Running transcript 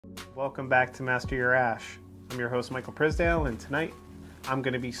Welcome back to Master Your Ash. I'm your host Michael Prisdale, and tonight I'm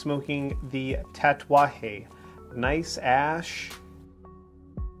going to be smoking the Tatuaje Nice Ash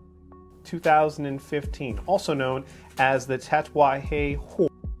 2015, also known as the Tatuaje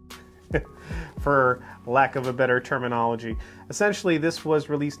for lack of a better terminology. Essentially, this was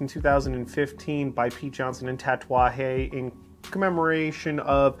released in 2015 by Pete Johnson and Tatuaje in commemoration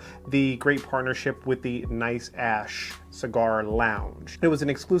of the great partnership with the Nice Ash Cigar Lounge. It was an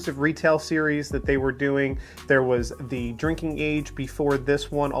exclusive retail series that they were doing. There was the drinking age before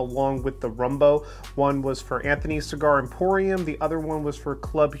this one, along with the Rumbo. One was for Anthony's Cigar Emporium, the other one was for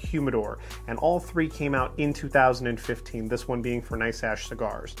Club Humidor, and all three came out in 2015, this one being for Nice Ash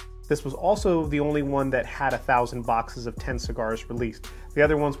Cigars. This was also the only one that had 1,000 boxes of 10 cigars released. The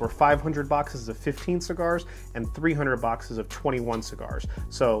other ones were 500 boxes of 15 cigars and 300 boxes of 21 cigars.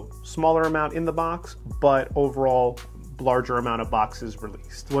 So smaller amount in the box, but overall larger amount of boxes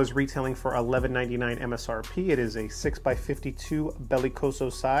released. It was retailing for $11.99 MSRP. It is a 6x52 Bellicoso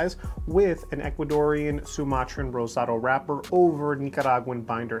size with an Ecuadorian Sumatran Rosado wrapper over Nicaraguan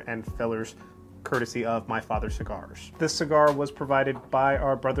binder and fillers, courtesy of My Father Cigars. This cigar was provided by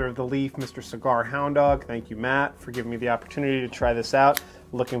our brother of the leaf, Mr. Cigar Hound Dog. Thank you, Matt, for giving me the opportunity to try this out.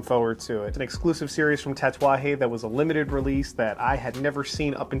 Looking forward to it. It's an exclusive series from Tatuaje that was a limited release that I had never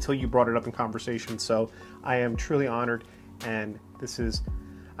seen up until you brought it up in conversation, so I am truly honored, and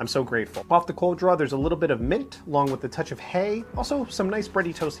I'm so grateful. Off the cold draw, there's a little bit of mint along with a touch of hay, also some nice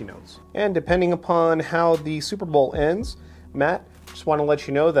bready toasty notes. And depending upon how the Super Bowl ends, Matt, just want to let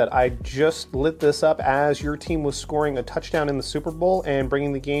you know that I just lit this up as your team was scoring a touchdown in the Super Bowl and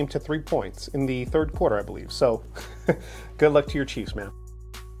bringing the game to 3 points in the third quarter, I believe. So good luck to your Chiefs, man.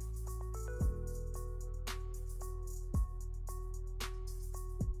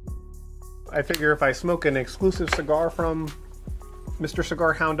 I figure if I smoke an exclusive cigar from Mr.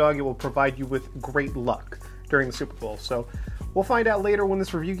 Cigar Hound Dog, it will provide you with great luck during the Super Bowl. So we'll find out later when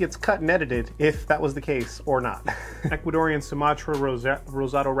this review gets cut and edited if that was the case or not. Ecuadorian Sumatra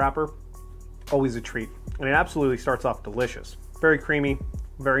Rosado wrapper, always a treat. And it absolutely starts off delicious. Very creamy,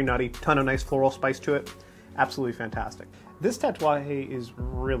 very nutty, ton of nice floral spice to it. Absolutely fantastic. This Tatuaje is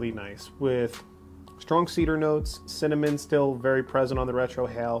really nice with strong cedar notes, cinnamon still very present on the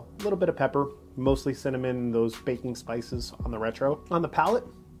retrohale, a little bit of pepper, mostly cinnamon, those baking spices on the retro. On the palate,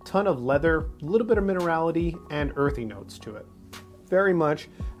 ton of leather, a little bit of minerality and earthy notes to it. Very much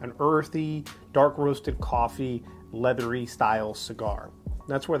an earthy, dark roasted coffee, leathery style cigar.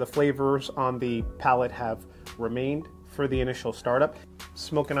 That's where the flavors on the palate have remained for the initial startup.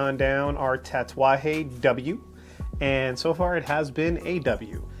 Smoking on down our Tatuaje W, and so far it has been a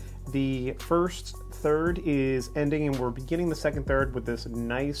W. The first third is ending and we're beginning the second third with this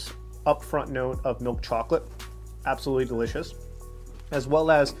nice upfront note of milk chocolate. Absolutely delicious. As well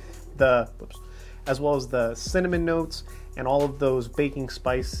as the cinnamon notes and all of those baking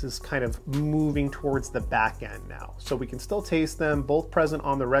spices kind of moving towards the back end now. So we can still taste them, both present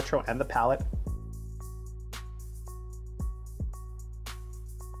on the retro and the palate.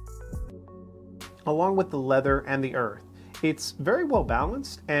 Along with the leather and the earth. It's very well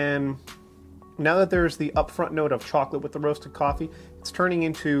balanced, and now that there's the upfront note of chocolate with the roasted coffee, it's turning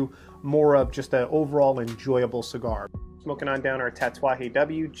into more of just an overall enjoyable cigar. Smoking on down our Tatuaje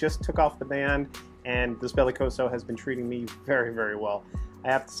W, just took off the band, and this Bellicoso has been treating me very, very well.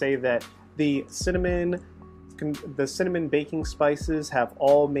 I have to say that the cinnamon baking spices have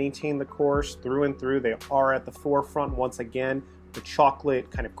all maintained the course through and through. They are at the forefront once again. The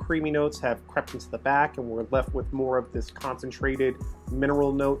chocolate kind of creamy notes have crept into the back, and we're left with more of this concentrated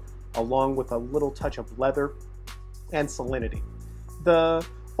mineral note along with a little touch of leather and salinity. The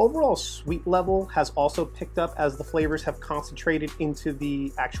overall sweet level has also picked up as the flavors have concentrated into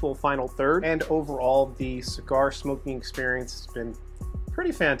the actual final third, and overall the cigar smoking experience has been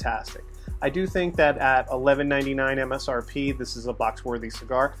pretty fantastic. I do think that at $11.99 MSRP, this is a box-worthy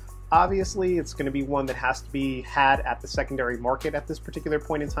cigar. Obviously, it's going to be one that has to be had at the secondary market at this particular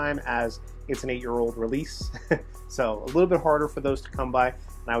point in time, as it's an 8-year-old release. So a little bit harder for those to come by.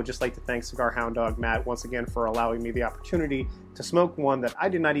 And I would just like to thank Cigar Hound Dog Matt once again for allowing me the opportunity to smoke one that I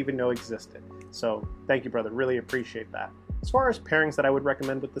did not even know existed. So thank you, brother. Really appreciate that. As far as pairings that I would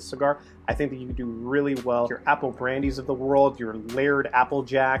recommend with this cigar, I think that you do really well. Your apple brandies of the world, your layered apple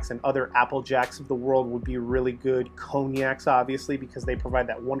jacks and other apple jacks of the world would be really good. Cognacs, obviously, because they provide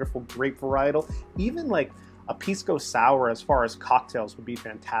that wonderful grape varietal. Even like a pisco sour as far as cocktails would be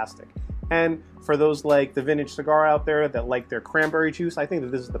fantastic. And for those like the vintage cigar out there that like their cranberry juice, I think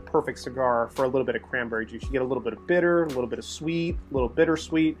that this is the perfect cigar for a little bit of cranberry juice. You get a little bit of bitter, a little bit of sweet, a little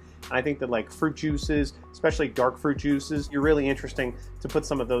bittersweet. And I think that like fruit juices, especially dark fruit juices, you're really interesting to put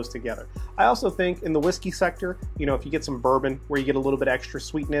some of those together. I also think in the whiskey sector, you know, if you get some bourbon where you get a little bit extra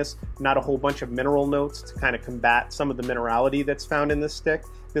sweetness, not a whole bunch of mineral notes to kind of combat some of the minerality that's found in this stick,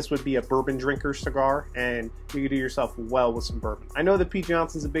 this would be a bourbon drinker cigar, and you could do yourself well with some bourbon. I know that Pete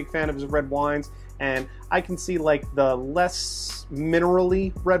Johnson's a big fan of his red wines, and I can see like the less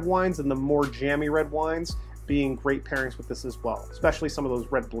minerally red wines and the more jammy red wines being great pairings with this as well, especially some of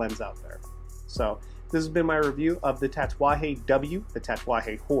those red blends out there. So this has been my review of the Tatuaje W, the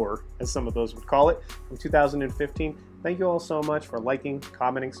Tatuaje Whore, as some of those would call it, from 2015. Thank you all so much for liking,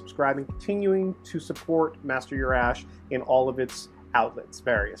 commenting, subscribing, continuing to support Master Your Ash in all of its outlets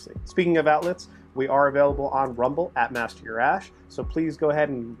variously. Speaking of outlets, we are available on Rumble at Master Your Ash, so please go ahead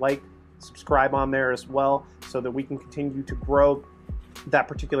and like, subscribe on there as well so that we can continue to grow that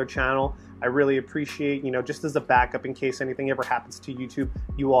particular channel. I really appreciate, you know, just as a backup in case anything ever happens to YouTube,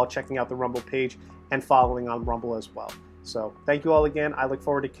 you all checking out the Rumble page and following on Rumble as well. So thank you all again. I look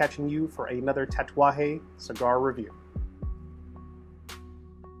forward to catching you for another Tatuaje cigar review.